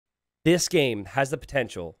this game has the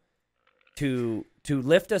potential to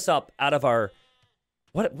lift us up out of our...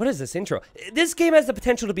 What is this intro? This game has the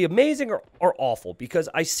potential to be amazing or awful, because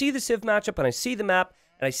I see the Civ matchup and I see the map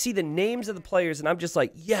and I see the names of the players and I'm just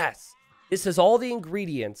like, yes, this has all the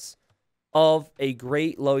ingredients of a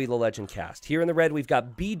great Low Elo Legend cast. Here in the red, we've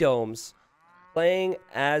got B-Domes playing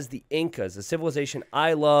as the Incas, a civilization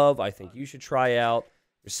I love. I think you should try out.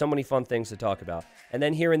 There's so many fun things to talk about. And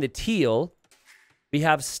then here in the teal, we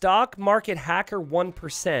have Stock Market Hacker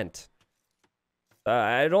 1%.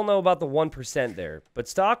 I don't know about the 1% there, but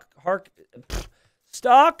Stock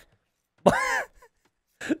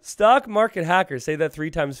Market Hacker, say that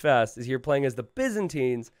 3 times fast, is here playing as the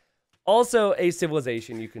Byzantines, also a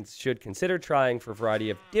civilization you should consider trying for a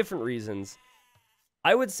variety of different reasons.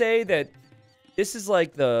 I would say that this is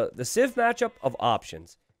like the Civ matchup of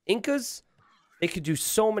options. Incas, they could do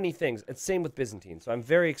so many things, and same with Byzantines, so I'm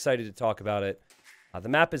very excited to talk about it. The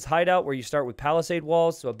map is Hideout, where you start with palisade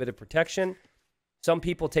walls, so a bit of protection. Some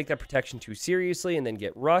people take that protection too seriously and then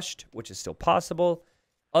get rushed, which is still possible.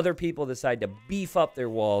 Other people decide to beef up their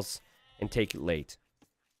walls and take it late.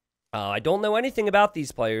 I don't know anything about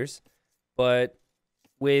these players, but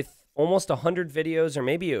with almost 100 videos, or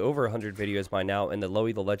maybe over 100 videos by now in the Low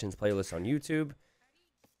Elo Legends playlist on YouTube,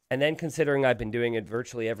 and then considering I've been doing it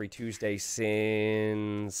virtually every Tuesday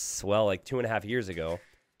since, well, like 2.5 years ago,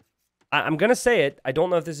 I'm going to say it. I don't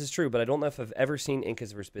know if this is true, but I don't know if I've ever seen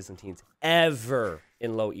Incas versus Byzantines ever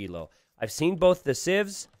in Low Elo. I've seen both the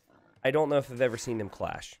Civs. I don't know if I've ever seen them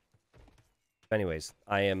clash. Anyways,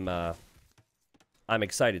 I'm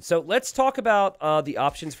excited. So let's talk about the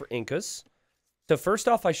options for Incas. So first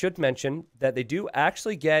off, I should mention that they do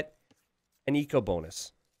actually get an eco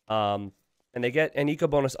bonus. And they get an eco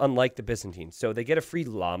bonus unlike the Byzantines. So they get a free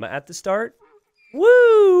llama at the start.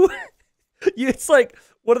 Woo! It's like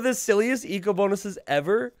one of the silliest eco bonuses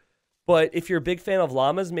ever, but if you're a big fan of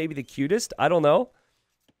llamas, maybe the cutest, I don't know.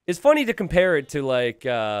 It's funny to compare it to, like,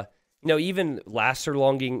 even laster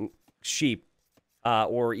longing sheep,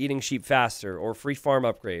 or eating sheep faster, or free farm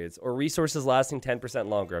upgrades, or resources lasting 10%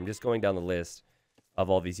 longer. I'm just going down the list of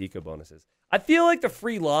all these eco bonuses. I feel like the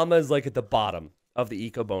free llama is like at the bottom of the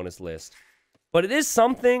eco bonus list. But it is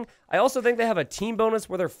something. I also think they have a team bonus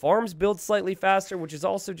where their farms build slightly faster, which is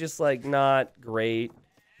also just, like, not great.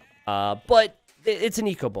 But it's an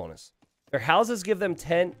eco bonus. Their houses give them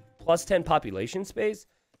plus 10 population space.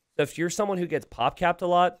 So if you're someone who gets pop capped a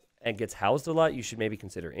lot and gets housed a lot, you should maybe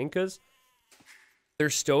consider Incas. Their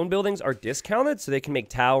stone buildings are discounted, so they can make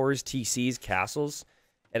towers, TCs, castles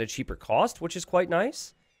at a cheaper cost, which is quite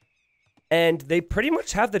nice. And they pretty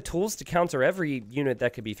much have the tools to counter every unit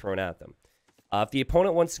that could be thrown at them. If the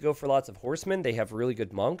opponent wants to go for lots of horsemen, they have really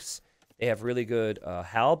good monks. They have really good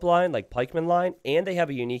Halb line, like pikeman line, and they have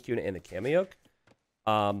a unique unit in the Kameyuk.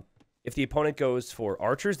 If the opponent goes for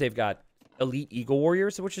archers, they've got elite eagle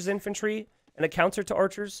warriors, which is infantry, and a counter to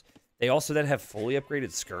archers. They also then have fully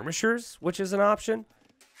upgraded skirmishers, which is an option.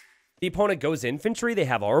 The opponent goes infantry, they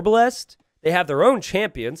have arbalest. They have their own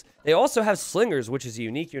champions. They also have slingers, which is a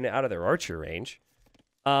unique unit out of their archer range.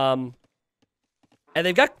 And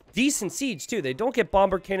they've got decent siege, too. They don't get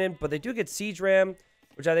bomber cannon, but they do get siege ram,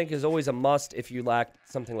 which I think is always a must if you lack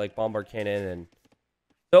something like bomber cannon. And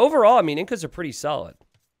so overall, I mean, Incas are pretty solid.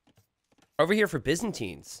 Over here for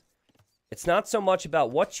Byzantines, it's not so much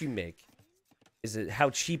about what you make, is it how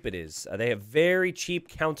cheap it is. They have very cheap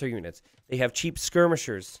counter units. They have cheap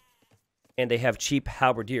skirmishers, and they have cheap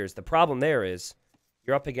halberdiers. The problem there is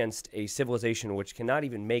you're up against a civilization which cannot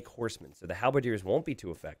even make horsemen, so the halberdiers won't be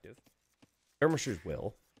too effective. Skirmishers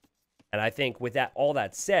will. And I think with that, all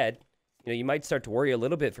that said, you might start to worry a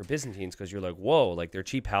little bit for Byzantines because you're like, whoa, like their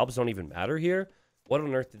cheap halbs don't even matter here? What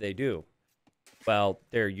on earth did they do? Well,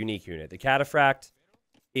 their unique unit. The Cataphract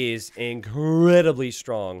is incredibly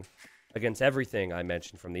strong against everything I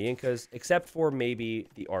mentioned from the Incas, except for maybe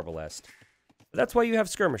the Arbalest. But that's why you have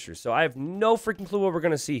skirmishers. So I have no freaking clue what we're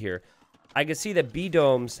going to see here. I can see that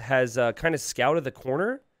B-Domes has kind of scouted the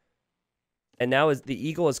corner, and now as the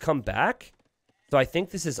Eagle has come back. So I think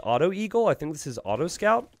this is Auto Eagle. I think this is Auto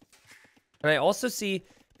Scout. And I also see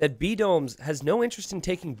that B-Domes has no interest in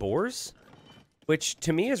taking boars, which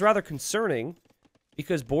to me is rather concerning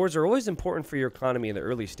because boars are always important for your economy in the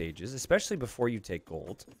early stages, especially before you take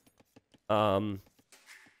gold. And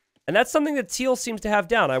that's something that Teal seems to have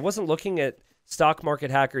down. I wasn't looking at Stock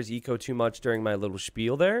Market Hackers Eco too much during my little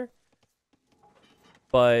spiel there.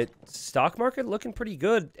 But Stock Market looking pretty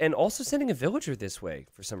good, and also sending a villager this way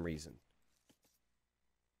for some reason.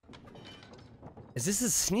 Is this a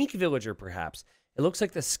sneak villager, perhaps? It looks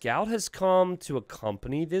like the scout has come to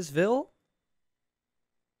accompany this vill.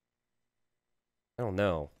 I don't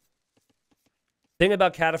know. Thing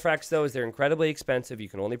about cataphracts, though, is they're incredibly expensive. You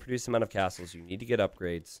can only produce the amount of castles. You need to get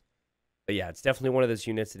upgrades. But yeah, it's definitely one of those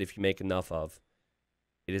units that if you make enough of,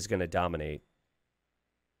 it is going to dominate.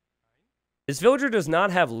 This villager does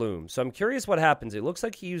not have loom, so I'm curious what happens. It looks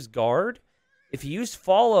like he used guard. If he used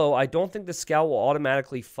follow, I don't think the scout will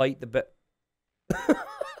automatically fight the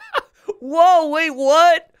Whoa, wait,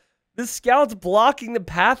 what? The scout's blocking the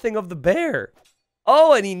pathing of the bear.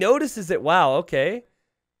 Oh, and he notices it. Wow, okay.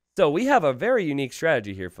 So we have a very unique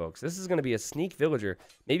strategy here, folks. This is going to be a sneak villager.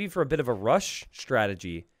 Maybe for a bit of a rush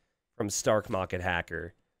strategy from Stark Market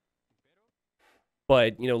Hacker.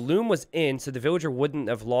 But, you know, Loom was in, so the villager wouldn't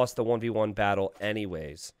have lost the 1v1 battle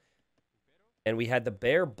anyways. And we had the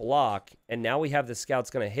bear block, and now we have the scouts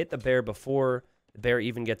going to hit the bear before the bear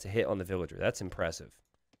even gets a hit on the villager. That's impressive.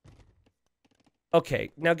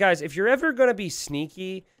 Okay, now, guys, if you're ever going to be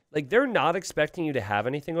sneaky, like, they're not expecting you to have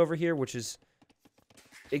anything over here, which is...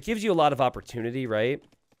 It gives you a lot of opportunity, right?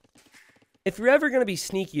 If you're ever going to be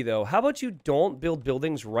sneaky, though, how about you don't build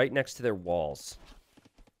buildings right next to their walls?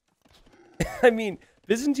 I mean,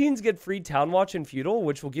 Byzantines get free Town Watch and Feudal,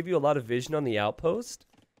 which will give you a lot of vision on the outpost.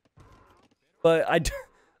 But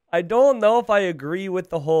I don't know if I agree with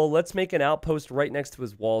the whole let's make an outpost right next to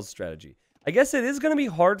his walls strategy. I guess it is going to be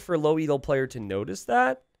hard for a low EDOL player to notice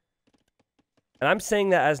that. And I'm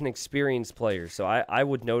saying that as an experienced player, so I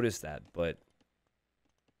would notice that, but...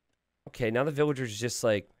 Okay, now the villager's just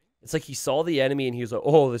like... It's like he saw the enemy and he was like,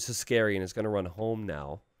 oh, this is scary, and is going to run home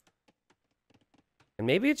now. And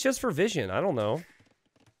maybe it's just for vision. I don't know.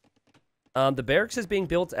 The barracks is being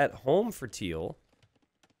built at home for Teal.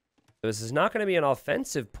 So this is not going to be an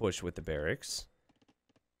offensive push with the barracks.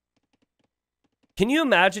 Can you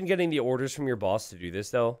imagine getting the orders from your boss to do this,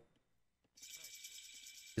 though?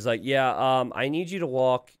 He's like, yeah, I need you to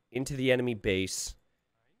walk into the enemy base.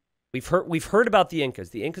 We've heard about the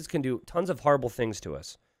Incas. The Incas can do tons of horrible things to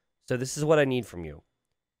us. So this is what I need from you.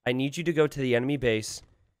 I need you to go to the enemy base,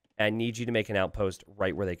 and I need you to make an outpost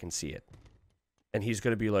right where they can see it. And he's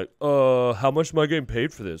going to be like, how much am I getting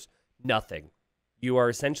paid for this? Nothing. You are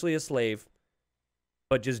essentially a slave,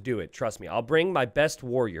 but just do it. Trust me. I'll bring my best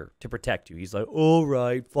warrior to protect you. He's like, all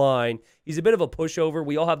right, fine. He's a bit of a pushover.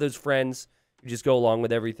 We all have those friends who just go along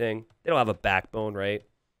with everything. They don't have a backbone, right?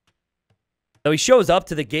 So he shows up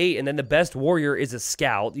to the gate, and then the best warrior is a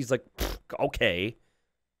scout. He's like, okay.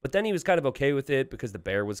 But then he was kind of okay with it because the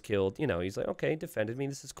bear was killed. You know, he's like, okay, defended me.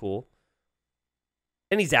 This is cool.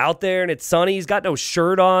 And he's out there, and it's sunny. He's got no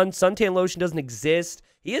shirt on. Suntan lotion doesn't exist.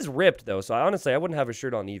 He is ripped, though, so honestly, I wouldn't have a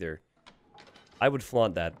shirt on either. I would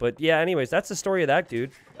flaunt that. But, yeah, anyways, that's the story of that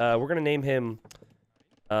dude. We're going to name him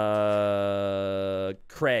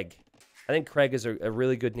Craig. I think Craig is a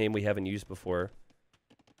really good name we haven't used before.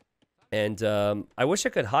 And I wish I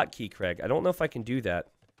could hotkey Craig. I don't know if I can do that.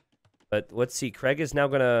 But let's see. Craig is now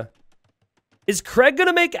going to... Is Craig going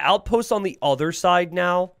to make outposts on the other side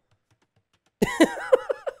now?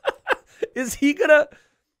 Is he going to...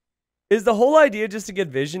 Is the whole idea just to get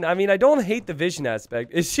vision? I mean, I don't hate the vision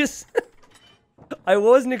aspect. It's just... I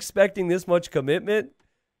wasn't expecting this much commitment.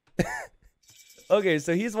 Okay,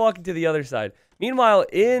 so he's walking to the other side. Meanwhile,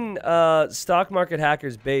 in Stock Market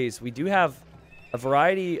Hacker's base, we do have a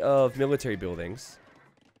variety of military buildings.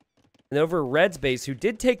 And over Red's base, who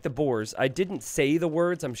did take the boars, I didn't say the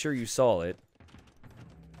words. I'm sure you saw it.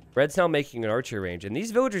 Red's now making an archery range. And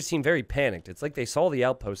these villagers seem very panicked. It's like they saw the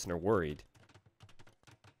outpost and are worried.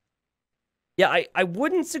 Yeah, I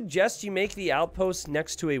wouldn't suggest you make the outpost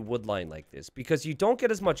next to a wood line like this. Because you don't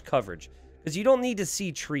get as much coverage. Because you don't need to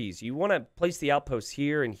see trees. You want to place the outpost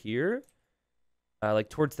here and here. Like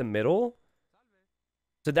towards the middle.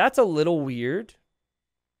 So that's a little weird.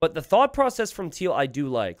 But the thought process from Teal I do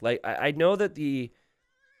like. Like, I know that the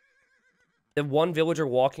one villager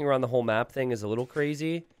walking around the whole map thing is a little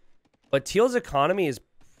crazy. But Teal's economy is...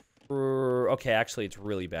 Okay, actually, it's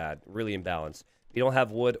really bad. Really imbalanced. We don't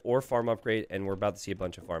have wood or farm upgrade, and we're about to see a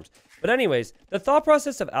bunch of farms. But anyways, the thought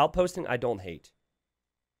process of outposting, I don't hate.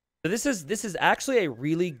 So this is actually a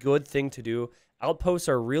really good thing to do. Outposts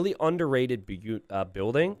are a really underrated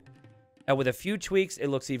building. And with a few tweaks, it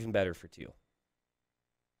looks even better for Teal.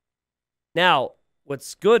 Now,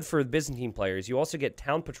 what's good for the Byzantine players, you also get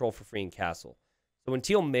town patrol for free in castle. So when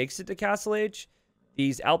Teal makes it to Castle Age,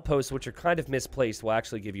 these outposts, which are kind of misplaced, will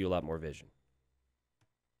actually give you a lot more vision.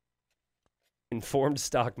 Informed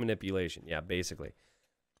stock manipulation. Yeah, basically.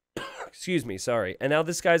 Excuse me, sorry. And now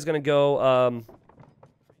this guy's going to go,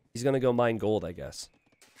 he's going to go mine gold, I guess.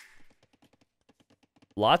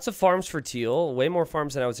 Lots of farms for Teal. Way more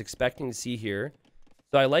farms than I was expecting to see here.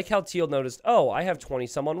 So I like how Teal noticed, oh, I have 20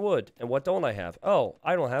 some on wood. And what don't I have? Oh,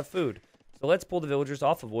 I don't have food. So let's pull the villagers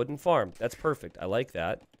off of Wooden Farm. That's perfect. I like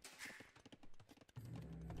that.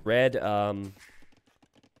 Red,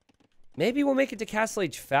 maybe we'll make it to Castle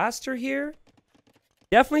Age faster here.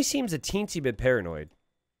 Definitely seems a teensy bit paranoid.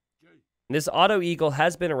 And this Auto Eagle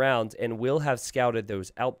has been around and will have scouted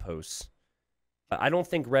those outposts. I don't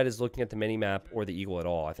think Red is looking at the mini-map or the Eagle at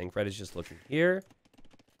all. I think Red is just looking here.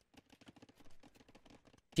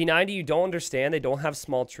 T90, you don't understand. They don't have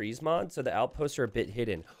small trees mod, so the outposts are a bit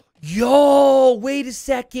hidden. Yo, wait a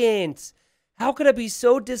second. How could I be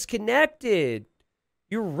so disconnected?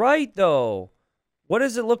 You're right, though. What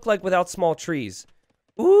does it look like without small trees?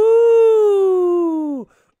 Ooh.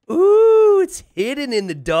 Ooh, it's hidden in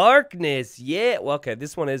the darkness. Yeah. Well, okay,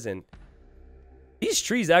 this one isn't. These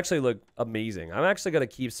trees actually look amazing. I'm actually going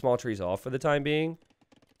to keep small trees off for the time being.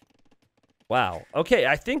 Wow. Okay,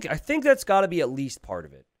 I think that's got to be at least part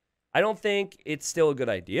of it. I don't think it's still a good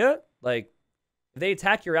idea. Like, if they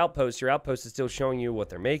attack your outpost is still showing you what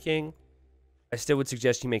they're making. I still would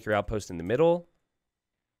suggest you make your outpost in the middle.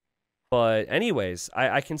 But anyways,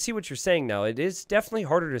 I can see what you're saying now. It is definitely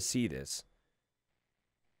harder to see this.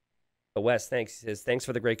 Wes, thanks. He says, thanks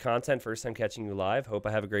for the great content. First time catching you live. Hope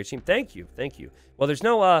I have a great stream. Thank you. Thank you. Well, there's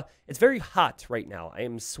no, it's very hot right now. I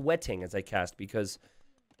am sweating as I cast because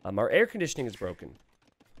our air conditioning is broken.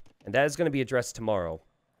 And that is going to be addressed tomorrow.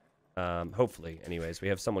 Hopefully, anyways. We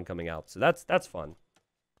have someone coming out. So that's fun.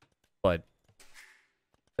 But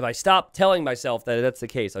if I stop telling myself that that's the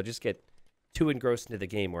case, I'll just get too engrossed into the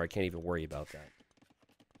game where I can't even worry about that.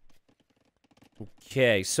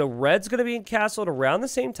 Okay, so Red's going to be in Castle at around the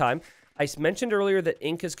same time. I mentioned earlier that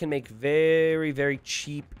Incas can make very, very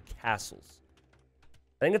cheap castles.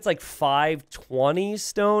 I think it's like 520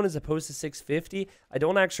 stone as opposed to 650. I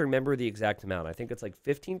don't actually remember the exact amount. I think it's like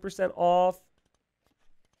 15% off.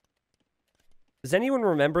 Does anyone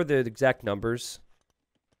remember the exact numbers?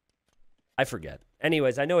 I forget.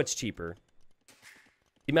 Anyways, I know it's cheaper.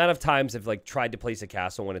 The amount of times I've like tried to place a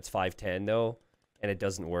castle when it's 510 though, and it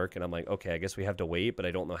doesn't work, and I'm like, okay, I guess we have to wait, but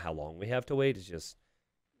I don't know how long we have to wait. It's just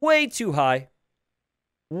way too high.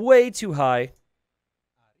 Way too high.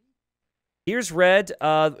 Here's Red,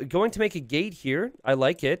 going to make a gate here. I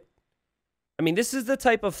like it. I mean, this is the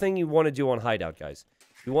type of thing you want to do on Hideout, guys.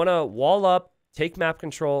 You want to wall up, take map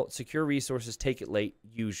control, secure resources, take it late,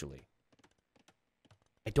 usually.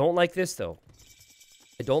 I don't like this, though.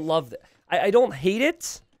 I don't love it. I don't hate it.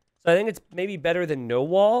 So I think it's maybe better than no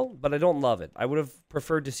wall, but I don't love it. I would have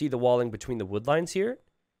preferred to see the walling between the wood lines here.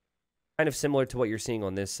 Kind of similar to what you're seeing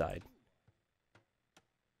on this side.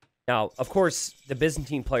 Now, of course, the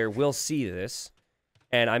Byzantine player will see this.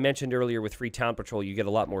 And I mentioned earlier with free town patrol, you get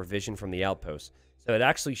a lot more vision from the outpost. So it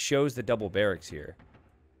actually shows the double barracks here.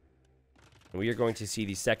 And we are going to see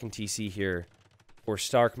the second TC here for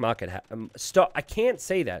Stock Market. I can't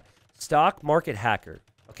say that. Stock Market Hacker.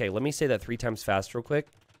 Okay, let me say that 3 times fast real quick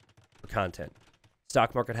for content.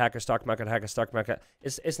 Stock Market Hacker, Stock Market Hacker, Stock Market.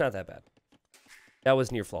 It's not that bad. That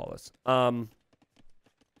was near flawless.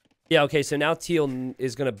 Yeah, okay, so now Teal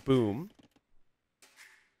is going to boom.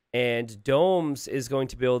 And Domes is going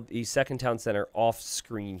to build the second town center off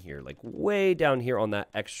screen here. Like way down here on that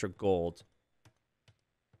extra gold.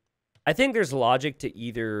 I think there's logic to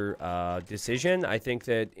either decision. I think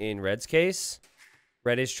that in Red's case,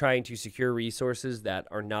 Red is trying to secure resources that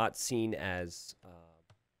are not seen as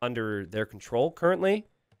under their control currently.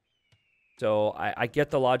 So I get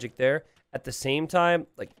the logic there. At the same time,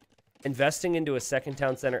 like investing into a second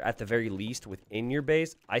town center at the very least within your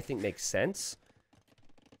base, I think makes sense.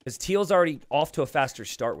 Because Teal's already off to a faster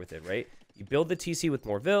start with it, right? You build the TC with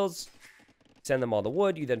more vills, send them all the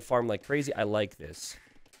wood, you then farm like crazy. I like this.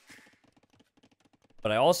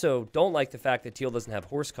 But I also don't like the fact that Teal doesn't have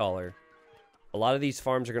horse collar. A lot of these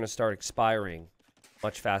farms are going to start expiring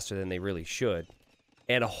much faster than they really should.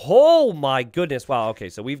 And oh my goodness, wow, okay,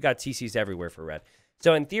 so we've got TCs everywhere for Red.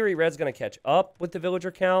 So in theory, Red's going to catch up with the villager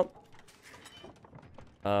count.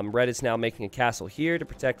 Red is now making a castle here to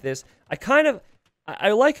protect this.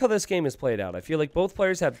 I like how this game is played out. I feel like both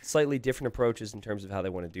players have slightly different approaches in terms of how they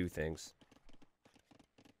want to do things.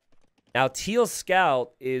 Now, Teal's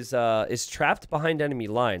scout is trapped behind enemy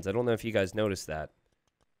lines. I don't know if you guys noticed that.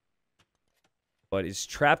 But is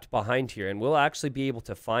trapped behind here, and we'll actually be able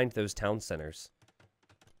to find those town centers.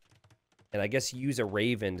 And I guess use a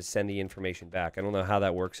raven to send the information back. I don't know how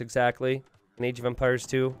that works exactly in Age of Empires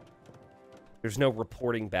 2. There's no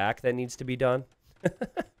reporting back that needs to be done.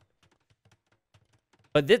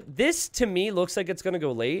 But this, to me, looks like it's going to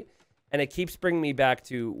go late. And it keeps bringing me back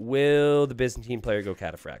to, will the Byzantine player go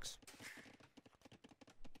cataphracts?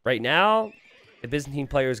 Right now, the Byzantine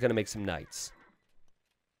player is going to make some knights.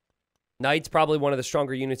 Knight's probably one of the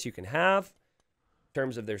stronger units you can have in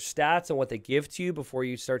terms of their stats and what they give to you before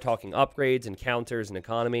you start talking upgrades and counters and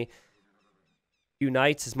economy.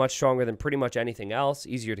 Knights is much stronger than pretty much anything else.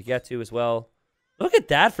 Easier to get to as well. Look at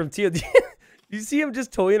that from Teal. You see him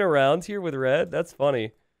just toying around here with red? That's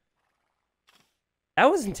funny. That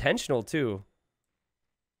was intentional, too.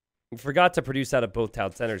 I forgot to produce out of both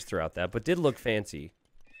town centers throughout that, but did look fancy.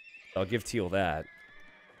 I'll give Teal that.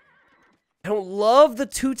 I don't love the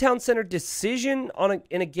 2 town center decision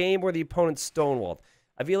in a game where the opponent's stonewalled.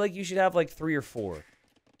 I feel like you should have like 3 or 4.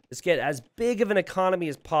 Just get as big of an economy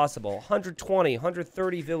as possible. 120,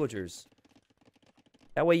 130 villagers.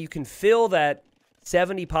 That way you can fill that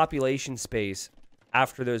 70 population space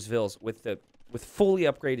after those villas with fully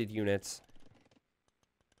upgraded units.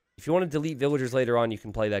 If you want to delete villagers later on, you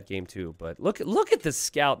can play that game too. But look at the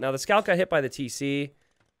scout. Now the scout got hit by the TC.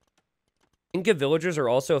 Inca villagers are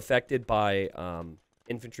also affected by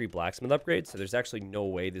infantry blacksmith upgrades, so there's actually no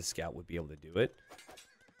way this scout would be able to do it.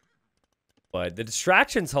 But the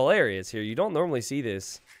distraction's hilarious here. You don't normally see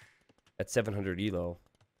this at 700 elo.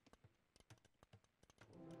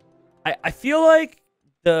 I feel like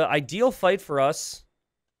the ideal fight for us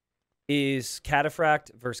is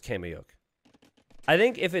Cataphract versus Kameyuk. I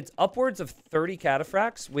think if it's upwards of 30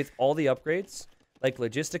 Cataphracts with all the upgrades, like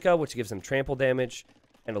Logistica, which gives them trample damage,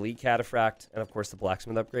 and Elite Cataphract, and of course the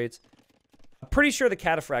Blacksmith upgrades, I'm pretty sure the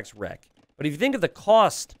Cataphracts wreck. But if you think of the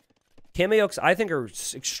cost, Kameyuks, I think, are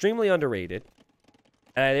extremely underrated.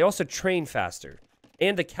 And they also train faster.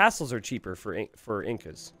 And the castles are cheaper for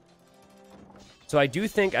Incas. So I do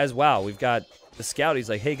think as well, we've got the scout. He's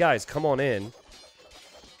like, hey guys, come on in.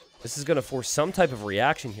 This is going to force some type of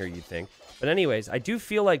reaction here, you'd think. But anyways, I do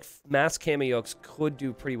feel like mass Kameyuks could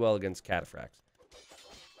do pretty well against Cataphracts.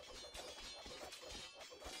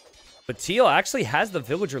 But Teal actually has the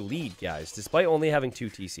villager lead, guys, despite only having 2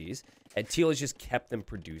 TCs. And Teal has just kept them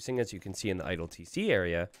producing, as you can see in the idle TC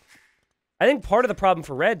area. I think part of the problem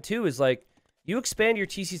for Red, too, is, like, you expand your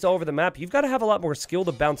TCs all over the map, you've got to have a lot more skill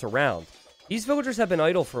to bounce around. These villagers have been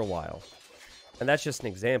idle for a while. And that's just an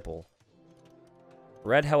example.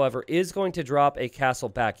 Red, however, is going to drop a castle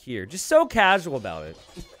back here. Just so casual about it.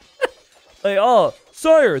 Like, oh,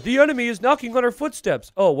 sire, the enemy is knocking on our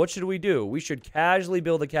footsteps. Oh, what should we do? We should casually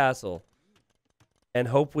build a castle. And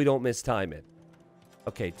hope we don't mistime it.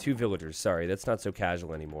 Okay, 2 villagers. Sorry, that's not so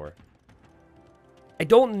casual anymore. I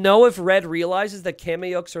don't know if Red realizes that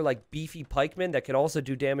Kameyuks are like beefy pikemen that can also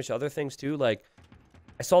do damage to other things too. Like,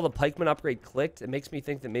 I saw the pikeman upgrade clicked. It makes me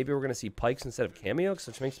think that maybe we're going to see pikes instead of Kameyuks,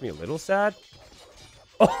 which makes me a little sad.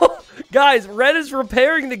 Oh, guys, Red is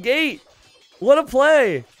repairing the gate. What a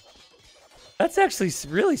play. That's actually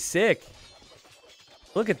really sick.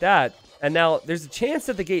 Look at that. And now, there's a chance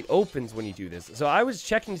that the gate opens when you do this. So I was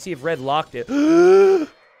checking to see if Red locked it.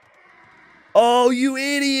 Oh, you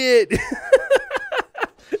idiot!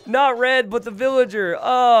 Not Red, but the villager.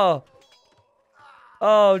 Oh.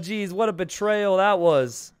 Oh, geez, what a betrayal that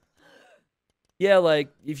was. Yeah, like,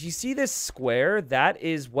 if you see this square, that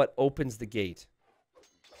is what opens the gate.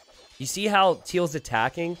 You see how Teal's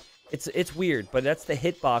attacking? It's weird, but that's the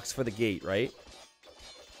hitbox for the gate, right?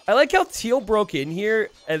 I like how Teal broke in here,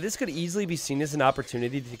 and this could easily be seen as an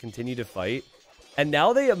opportunity to continue to fight. And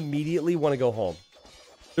now they immediately want to go home.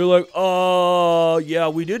 They're like, oh, yeah,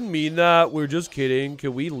 we didn't mean that. We're just kidding.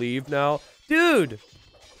 Can we leave now? Dude!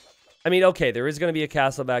 I mean, okay, there is going to be a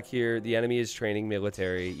castle back here. The enemy is training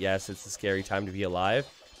military. Yes, it's a scary time to be alive.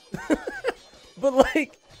 But,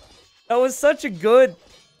 like, that was such a good...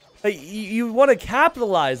 Like, you want to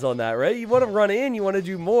capitalize on that, right? You want to run in. You want to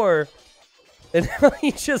do more. And now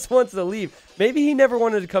he just wants to leave. Maybe he never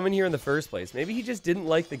wanted to come in here in the first place. Maybe he just didn't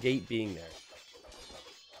like the gate being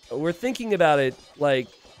there. We're thinking about it like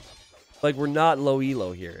we're not low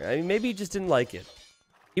elo here. I mean, maybe he just didn't like it.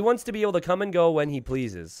 He wants to be able to come and go when he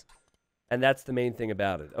pleases. And that's the main thing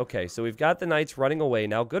about it. Okay, so we've got the knights running away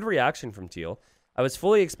now. Good reaction from Teal. I was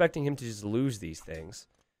fully expecting him to just lose these things.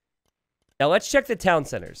 Now let's check the town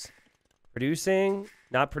centers. Producing,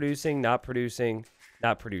 not producing, not producing,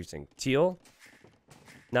 not producing. Teal,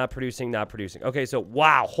 not producing, not producing. Okay, so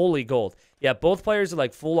wow, holy gold. Yeah, both players are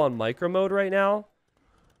like full on micro mode right now.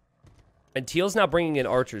 And Teal's now bringing in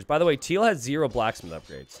archers. By the way, Teal has 0 blacksmith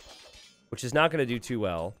upgrades, which is not going to do too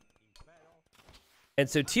well. And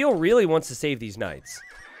so Teal really wants to save these knights.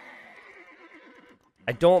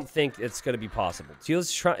 I don't think it's going to be possible. Teal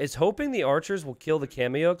is hoping the archers will kill the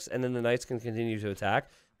Kameyuks, and then the knights can continue to attack.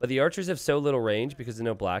 But the archers have so little range because of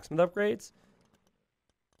no blacksmith upgrades.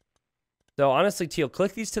 So honestly, Teal,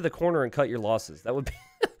 click these to the corner and cut your losses. That would be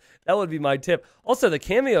that would be my tip. Also, the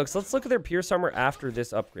Kameyuks, let's look at their pierce armor after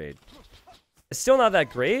this upgrade. It's still not that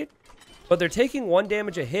great, But they're taking 1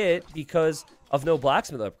 damage a hit because of no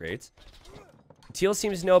blacksmith upgrades. Teal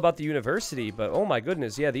seems to know about the university, but oh my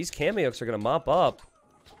goodness, yeah, these Kameyuks are going to mop up.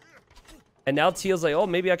 And now Teal's like, oh,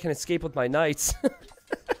 maybe I can escape with my knights.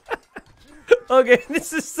 Okay,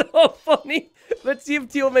 this is so funny. Let's see if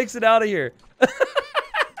Teal makes it out of here.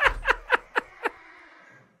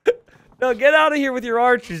 No, get out of here with your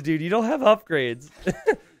archers, dude. You don't have upgrades.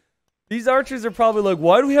 These archers are probably like,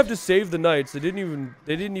 why do we have to save the knights? They didn't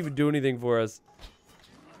even do anything for us.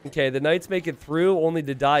 Okay, the knights make it through only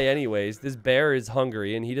to die anyways. This bear is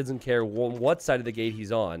hungry and he doesn't care what side of the gate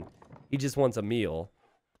he's on. He just wants a meal.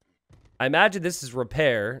 I imagine this is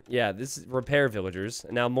repair. Yeah, this is repair villagers.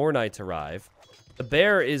 And now more knights arrive. The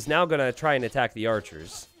bear is now going to try and attack the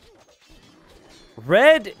archers.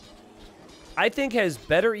 Red, I think, has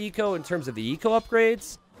better eco in terms of the eco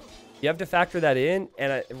upgrades. You have to factor that in.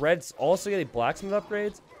 And Red's also getting blacksmith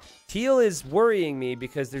upgrades. Teal is worrying me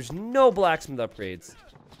because there's no blacksmith upgrades.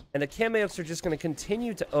 And the Kameyuks are just going to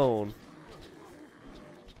continue to own.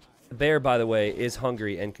 The bear, by the way, is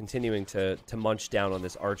hungry and continuing to munch down on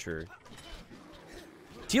this archer.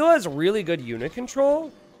 Teal has really good unit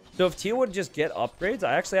control. So if Teal would just get upgrades,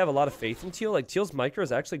 I actually have a lot of faith in Teal. Like, Teal's micro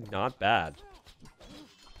is actually not bad.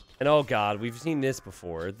 And oh god, we've seen this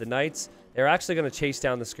before. The knights, they're actually going to chase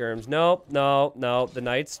down the skirms. No, no, no. The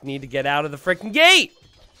knights need to get out of the freaking gate.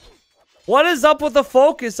 What is up with the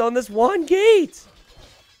focus on this one gate?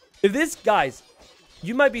 If this, guys,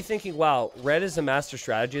 you might be thinking, wow, Red is a master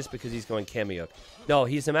strategist because he's going Kameyuk. No,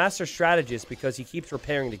 he's a master strategist because he keeps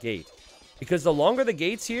repairing the gate. Because the longer the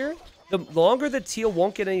gate's here, the longer the Teal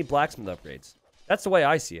won't get any blacksmith upgrades. That's the way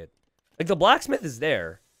I see it. Like, the blacksmith is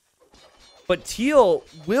there. But Teal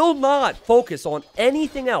will not focus on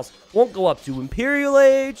anything else. Won't go up to Imperial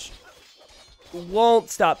Age. Won't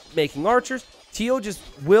stop making archers. Teal just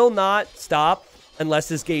will not stop unless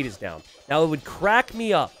this gate is down. Now, it would crack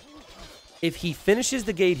me up if he finishes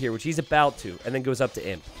the gate here, which he's about to, and then goes up to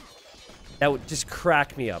Imp. That would just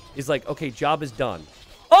crack me up. He's like, okay, job is done.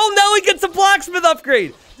 Oh, now he gets a blacksmith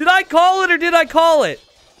upgrade. Did I call it or did I call it?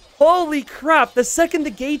 Holy crap. The second the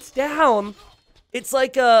gate's down, it's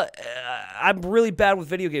like I'm really bad with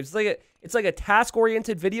video games. It's like a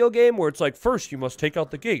task-oriented video game where it's like, first you must take out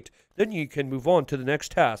the gate. Then you can move on to the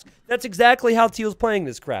next task. That's exactly how Teal's playing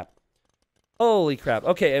this crap. Holy crap.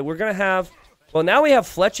 Okay, and we're going to have... Well, now we have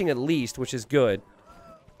fletching at least, which is good.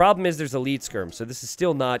 Problem is there's a lead skirm, so this is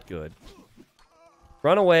still not good.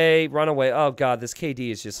 Run away, run away. Oh, God, this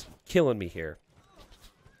KD is just killing me here.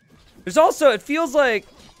 There's also, it feels like...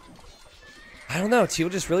 I don't know, Teal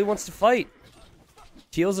just really wants to fight.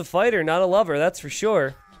 Teal's a fighter, not a lover, that's for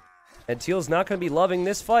sure. And Teal's not going to be loving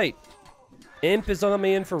this fight. Imp is on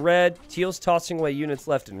me in for red. Teal's tossing away units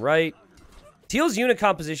left and right. Teal's unit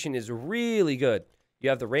composition is really good. You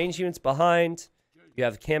have the range units behind. You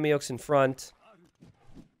have the Kameyuks in front.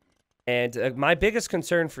 And my biggest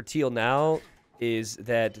concern for Teal now is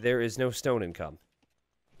that there is no stone income.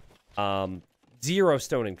 0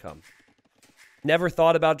 stone income. Never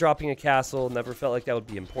thought about dropping a castle. Never felt like that would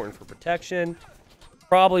be important for protection.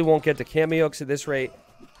 Probably won't get the Kameyuks at this rate.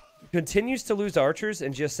 Continues to lose archers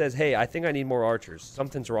and just says, hey, I think I need more archers.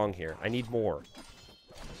 Something's wrong here. I need more.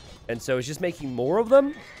 And so it's just making more of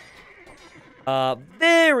them.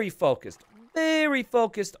 Very focused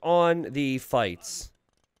on the fights.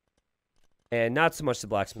 And not so much the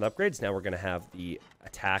blacksmith upgrades. Now we're going to have the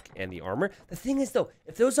attack and the armor. The thing is, though,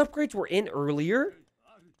 if those upgrades were in earlier,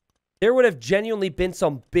 there would have genuinely been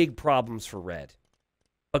some big problems for Red.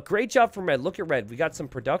 But great job from Red. Look at Red. We got some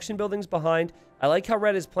production buildings behind. I like how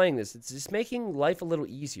Red is playing this. It's just making life a little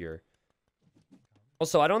easier.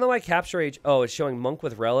 Also, I don't know why Capture Age... Oh, it's showing Monk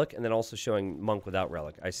with Relic and then also showing Monk without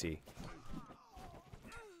Relic. I see.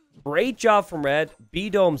 Great job from Red.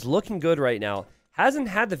 B-Dome's looking good right now. Hasn't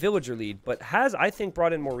had the villager lead, but has, I think,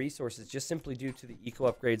 brought in more resources just simply due to the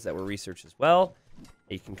eco upgrades that were researched as well.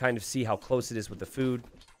 You can kind of see how close it is with the food,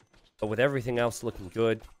 but with everything else looking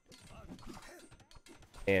good.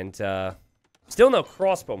 And still no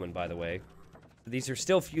crossbowmen, by the way. These are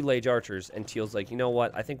still few Lage archers, and Teal's like, you know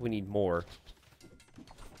what? I think we need more.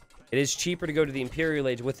 It is cheaper to go to the Imperial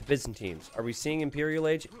Age with the Byzantines. Are we seeing Imperial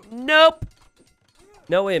Age? Nope!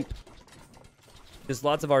 No Imp. Just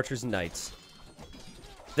lots of archers and knights.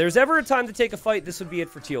 If there's ever a time to take a fight, this would be it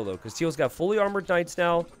for Teal, though, because Teal's got fully armored knights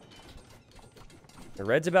now. And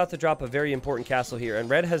Red's about to drop a very important castle here, and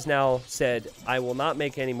Red has now said, I will not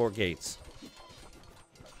make any more gates.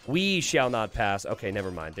 We shall not pass. Okay, never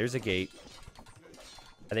mind. There's a gate.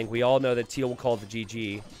 I think we all know that Teal will call the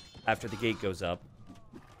GG after the gate goes up.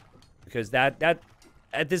 Because that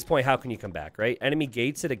at this point, how can you come back, right? Enemy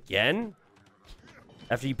gates it again?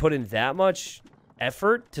 After you put in that much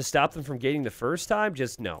effort to stop them from gating the first time,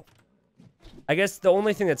 just no. I guess the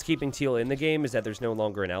only thing that's keeping Teal in the game is that there's no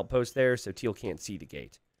longer an outpost there, so Teal can't see the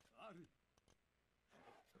gate.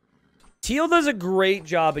 Teal does a great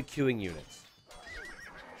job at queuing units.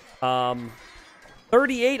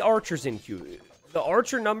 38 archers in queue. The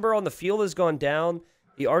archer number on the field has gone down.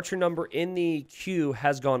 The archer number in the queue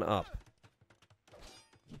has gone up.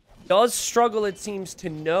 Does struggle, it seems, to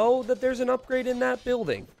know that there's an upgrade in that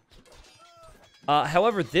building.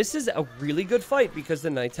 However, this is a really good fight because the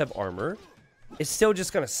knights have armor. It's still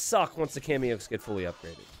just going to suck once the cameos get fully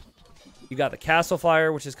upgraded. You got the castle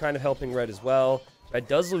fire, which is kind of helping Red as well. Red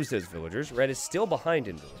does lose those villagers. Red is still behind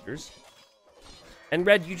in villagers. And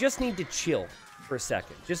Red, you just need to chill for a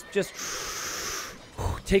second. Just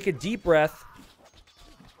take a deep breath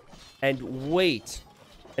and wait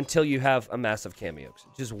until you have a massive cameos.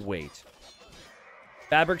 Just wait.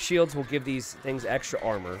 Fabric shields will give these things extra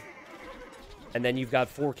armor. And then you've got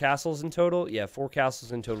 4 castles in total. Yeah, 4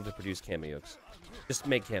 castles in total to produce cameos. Just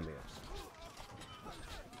make cameos.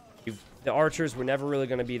 The archers were never really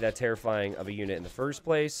going to be that terrifying of a unit in the first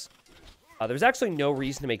place. There's actually no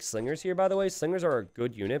reason to make slingers here, by the way. Slingers are a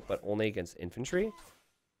good unit, but only against infantry.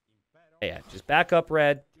 Yeah, just back up,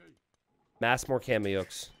 Red. Mass more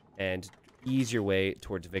cameos. And ease your way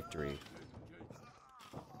towards victory.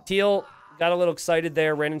 Teal got a little excited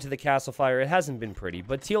there, ran into the castle fire. It hasn't been pretty,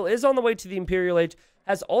 but Teal is on the way to the Imperial Age,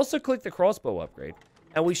 has also clicked the crossbow upgrade.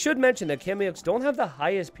 And we should mention that cameos don't have the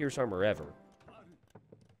highest pierce armor ever.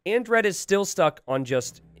 And Red is still stuck on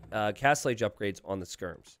just castle age upgrades on the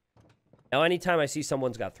skirms. Now, anytime I see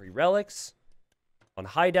someone's got 3 relics on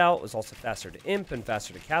hideout, is also faster to imp and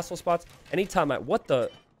faster to castle spots. Anytime what the...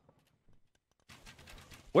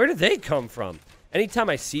 Where did they come from? Anytime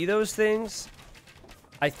I see those things,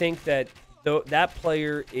 I think that that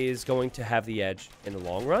player is going to have the edge in the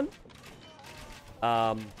long run.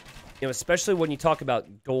 You know, especially when you talk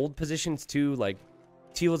about gold positions too, like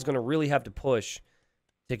Teal is going to really have to push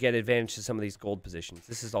to get advantage to some of these gold positions.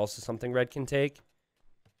 This is also something Red can take.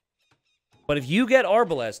 But if you get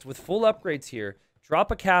Arbalest with full upgrades here,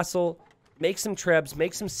 drop a castle, make some trebs,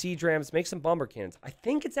 make some siege rams, make some bomber cannons, I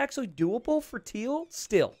think it's actually doable for Teal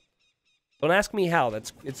still. Don't ask me how.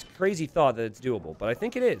 It's a crazy thought that it's doable, but I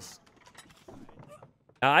think it is.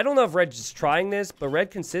 Now, I don't know if Red's just trying this, but Red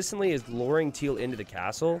consistently is luring Teal into the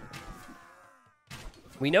castle.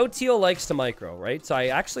 We know Teal likes to micro, right? So I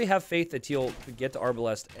actually have faith that Teal could get to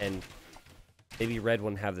Arbalest and maybe Red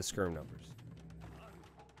wouldn't have the skirm numbers.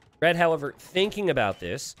 Red, however, thinking about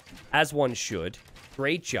this, as one should.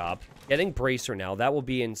 Great job. Getting Bracer now. That will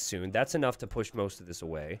be in soon. That's enough to push most of this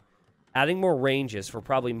away. Adding more ranges for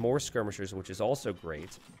probably more skirmishers, which is also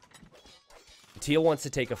great. Teal wants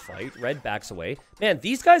to take a fight. Red backs away. Man,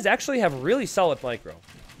 these guys actually have really solid micro.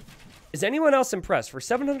 Is anyone else impressed? For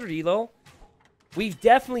 700 elo, we've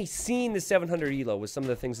definitely seen the 700 elo with some of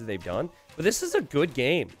the things that they've done. But this is a good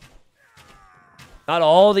game. Not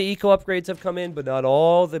all the eco upgrades have come in, but not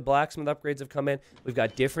all the blacksmith upgrades have come in. We've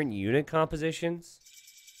got different unit compositions.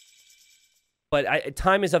 But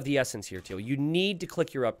time is of the essence here, Teal. You need to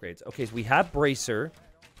click your upgrades. Okay, so we have Bracer,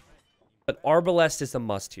 but Arbalest is a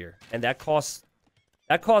must here. And that costs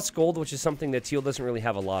gold, which is something that Teal doesn't really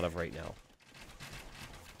have a lot of right now.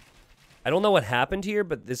 I don't know what happened here,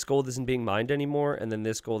 but this gold isn't being mined anymore, and then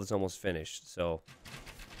this gold is almost finished, so...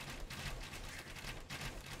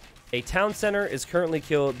 A town center is currently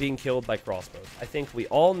being killed by crossbows. I think we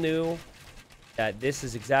all knew that this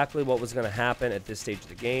is exactly what was going to happen at this stage of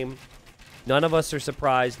the game. None of us are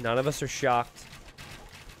surprised. None of us are shocked.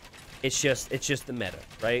 It's just the meta,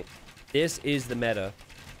 right? This is the meta.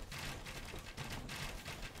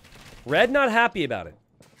 Red not happy about it.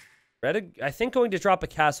 Red, I think, going to drop a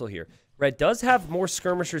castle here. Red does have more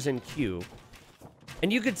skirmishers in queue.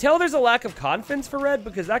 And you could tell there's a lack of confidence for Red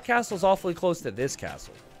because that castle's awfully close to this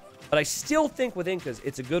castle. But I still think with Incas,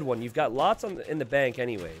 it's a good one. You've got lots in the bank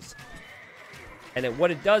anyways. And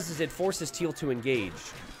what it does is it forces Teal to engage.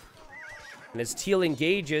 And as Teal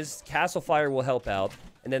engages, Castle Fire will help out.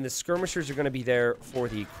 And then the skirmishers are going to be there for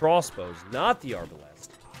the crossbows, not the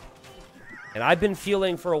arbalest. And I've been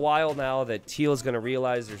feeling for a while now that Teal is going to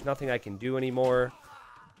realize there's nothing I can do anymore.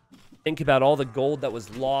 Think about all the gold that was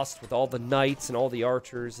lost with all the knights and all the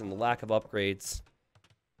archers and the lack of upgrades.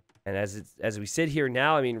 And as we sit here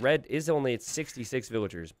now, I mean, Red is only at 66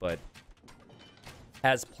 villagers, but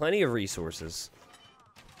has plenty of resources.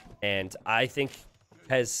 And I think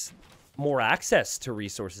has more access to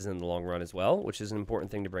resources in the long run as well, which is an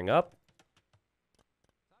important thing to bring up.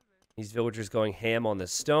 These villagers going ham on the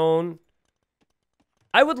stone.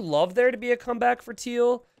 I would love there to be a comeback for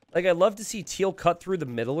Teal, Like, I'd love to see teal cut through the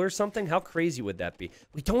middle or something. How crazy would that be?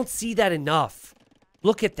 We don't see that enough.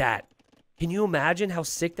 Look at that. Can you imagine how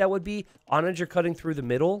sick that would be? Onager cutting through the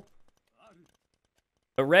middle.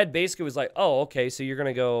 But red basically was like, oh, okay, so you're going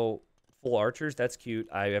to go full archers. That's cute.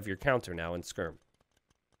 I have your counter now in skirm.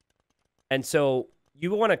 And so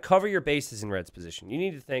you want to cover your bases in red's position. You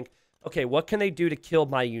need to think, okay, what can they do to kill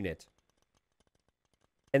my unit?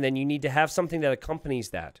 And then you need to have something that accompanies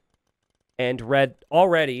that. And red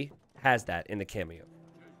already has that in the cameo.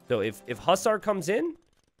 So if Hussar comes in,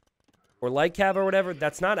 or light cav or whatever,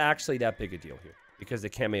 that's not actually that big a deal here. Because the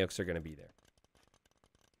cameos are going to be there.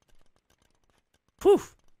 Whew.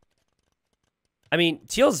 I mean,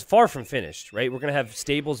 teal's far from finished, right? We're going to have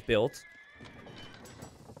stables built.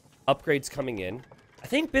 Upgrades coming in. I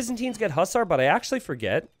think Byzantines get Hussar, but I actually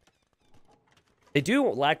forget. They do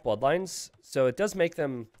lack bloodlines, so it does make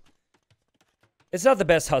them... It's not the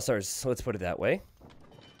best Hussars, let's put it that way.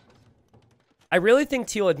 I really think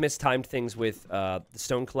teal had mistimed things with the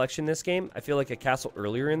stone collection this game. I feel like a castle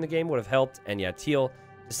earlier in the game would have helped. And yeah, teal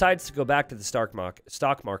decides to go back to the stock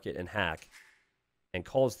market and hack. And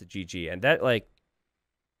calls the GG. And that, like...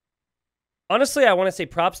 Honestly, I want to say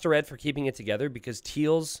props to red for keeping it together. Because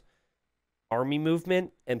teal's army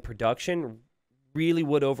movement and production really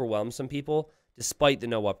would overwhelm some people. Despite the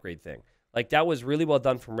no upgrade thing. Like, that was really well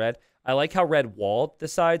done from red. I like how red walled the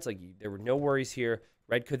sides. Like, there were no worries here.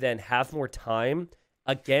 Red could then have more time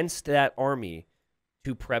against that army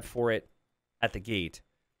to prep for it at the gate.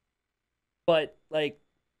 But, like,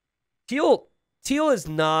 teal is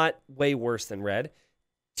not way worse than red.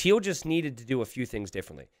 Teal just needed to do a few things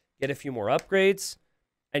differently. Get a few more upgrades,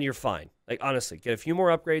 and you're fine. Like, honestly, get a few more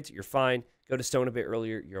upgrades, you're fine. Go to stone a bit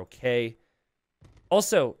earlier, you're okay.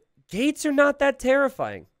 Also, gates are not that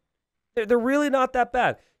terrifying. They're really not that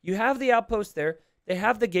bad. You have the outpost there. They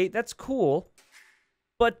have the gate. That's cool.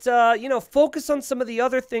 But, you know, focus on some of the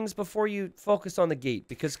other things before you focus on the gate.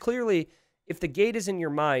 Because clearly, if the gate is in your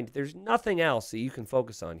mind, there's nothing else that you can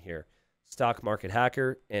focus on here. Stock market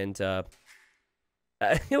hacker. And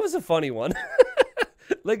it was a funny one.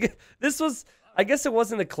 Like, this was... I guess it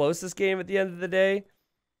wasn't the closest game at the end of the day.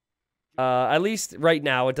 At least right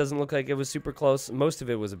now, it doesn't look like it was super close. Most of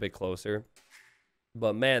it was a bit closer.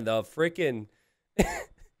 But, man, the freaking...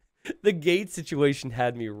 the gate situation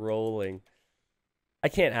had me rolling. I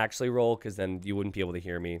can't actually roll because then you wouldn't be able to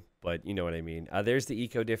hear me. But you know what I mean. There's the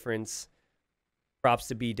eco difference. Props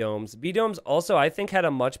to B-Domes. B-Domes also, I think, had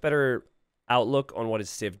a much better outlook on what his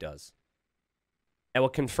Civ does. And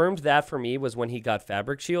what confirmed that for me was when he got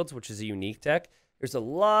Fabric Shields, which is a unique tech. There's a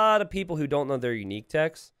lot of people who don't know their unique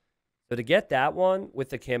techs. So to get that one with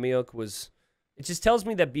the cameo was... It just tells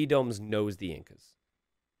me that B-Domes knows the Incas.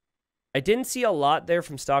 I didn't see a lot there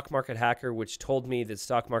from Stock Market Hacker, which told me that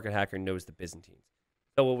Stock Market Hacker knows the Byzantines.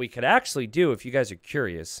 So what we could actually do, if you guys are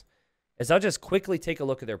curious, is I'll just quickly take a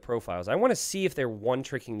look at their profiles. I want to see if they're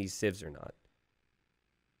one-tricking these civs or not.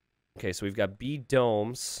 Okay, so we've got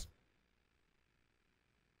B-Domes.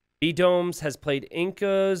 B-Domes has played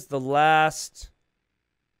Incas the last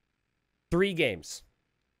 3 games.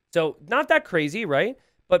 So not that crazy, right?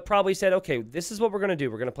 But probably said, okay, this is what we're going to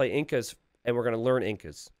do. We're going to play Incas, and we're going to learn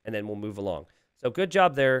Incas, and then we'll move along. So good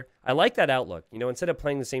job there. I like that outlook. You know, instead of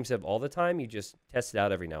playing the same civ all the time, you just test it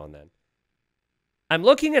out every now and then. I'm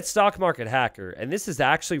looking at Stock Market Hacker, and this is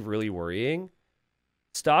actually really worrying.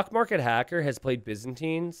 Stock Market Hacker has played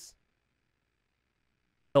Byzantines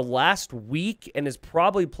the last week and has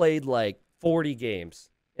probably played like 40 games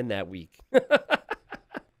in that week.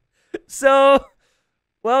 So,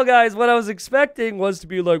 well, guys, what I was expecting was to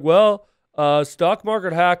be like, well, Stock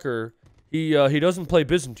Market Hacker... He doesn't play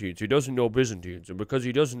Byzantines. He doesn't know Byzantines. And because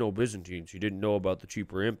he doesn't know Byzantines, he didn't know about the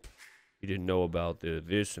cheaper imp. He didn't know about the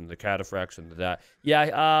this and the cataphracts and the that.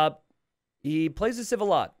 Yeah, he plays the civ a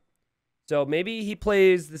lot. So maybe he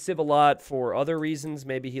plays the civ a lot for other reasons.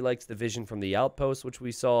 Maybe he likes the vision from the Outposts, which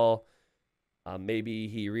we saw. Maybe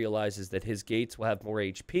he realizes that his gates will have more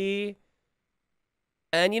HP.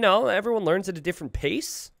 And, you know, everyone learns at a different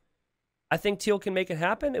pace. I think teal can make it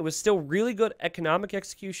happen. It was still really good economic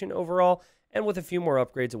execution overall. And with a few more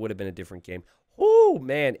upgrades, it would have been a different game. Oh,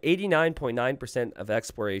 man. 89.9% of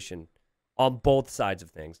exploration on both sides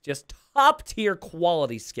of things. Just top-tier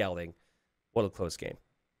quality scouting. What a close game.